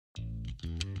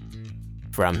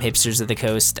From Hipsters of the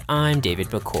Coast, I'm David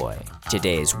McCoy.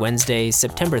 Today is Wednesday,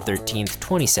 September 13th,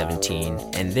 2017,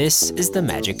 and this is the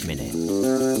Magic Minute.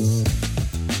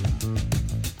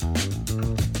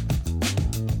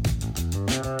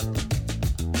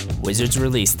 Wizards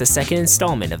released the second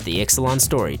installment of the Ixalan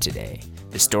story today.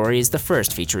 The story is the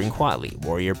first featuring Hautli,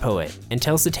 warrior poet, and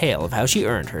tells the tale of how she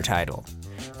earned her title.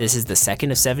 This is the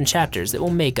second of 7 chapters that will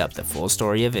make up the full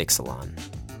story of Ixalan.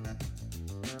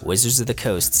 Wizards of the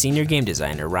Coast senior game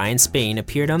designer Ryan Spain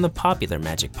appeared on the popular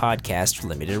Magic podcast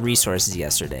Limited Resources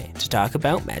yesterday to talk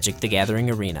about Magic the Gathering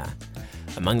Arena.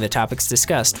 Among the topics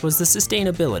discussed was the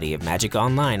sustainability of Magic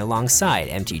Online alongside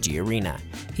MTG Arena.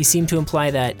 He seemed to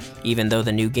imply that, even though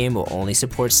the new game will only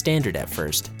support Standard at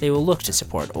first, they will look to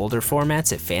support older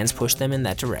formats if fans push them in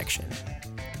that direction.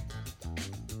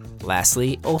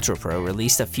 Lastly, Ultra Pro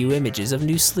released a few images of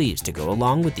new sleeves to go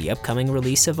along with the upcoming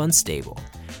release of Unstable.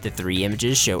 The 3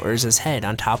 images show Urza's head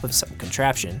on top of some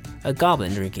contraption, a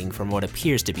goblin drinking from what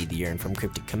appears to be the urn from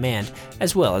Cryptic Command,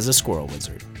 as well as a squirrel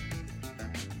wizard.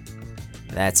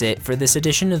 That's it for this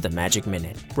edition of the Magic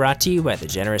Minute, brought to you by the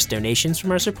generous donations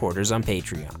from our supporters on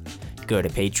Patreon. Go to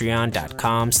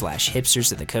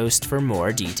patreon.com/hipstersofthecoast for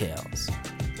more details.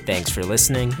 Thanks for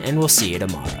listening, and we'll see you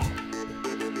tomorrow.